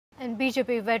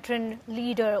BJP veteran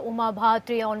leader Uma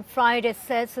Bharti on Friday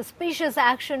said suspicious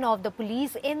action of the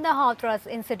police in the Hathras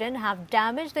incident have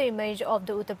damaged the image of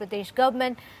the Uttar Pradesh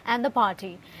government and the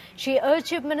party. She urged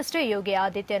Chief Minister Yogi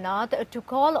Adityanath to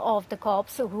call off the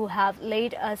cops who have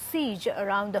laid a siege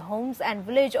around the homes and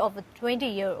village of a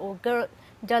 20-year-old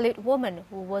Dalit woman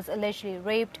who was allegedly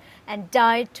raped and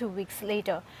died 2 weeks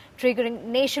later, triggering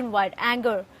nationwide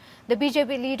anger. The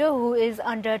BJP leader, who is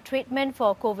under treatment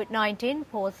for COVID-19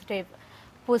 positive,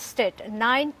 posted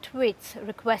 9 tweets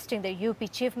requesting the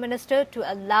UP Chief Minister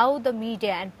to allow the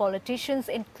media and politicians,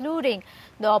 including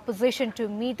the opposition, to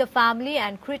meet the family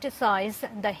and criticize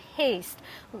the haste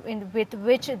with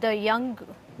which the young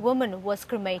woman was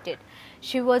cremated.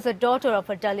 She was a daughter of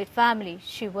a Dalit family.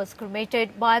 She was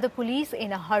cremated by the police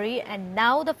in a hurry, and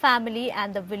now the family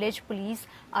and the village police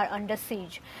are under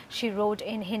siege. She wrote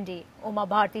in Hindi. Uma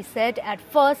Bharti said, "At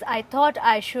first I thought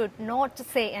I should not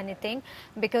say anything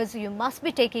because you must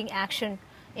be taking action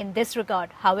in this regard.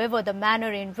 However, the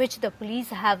manner in which the police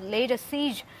have laid a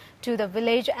siege to the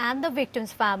village and the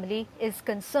victim's family is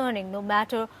concerning, no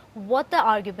matter what the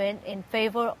argument in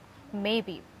favor may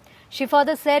be." She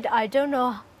further said, "I don't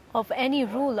know of any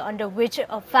rule under which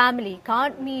a family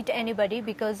can't meet anybody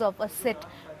because of a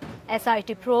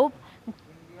SIT probe.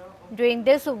 Doing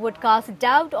this would cast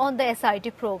doubt on the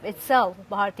SIT probe itself."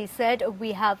 Bharti said,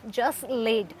 "We have just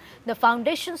laid the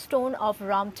foundation stone of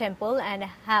Ram Temple and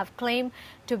have claimed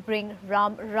to bring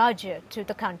Ram Rajya to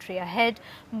the country ahead.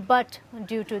 But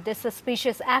due to this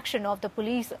suspicious action of the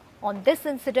police on this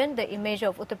incident, the image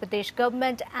of Uttar Pradesh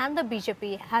government and the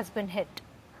BJP has been hit."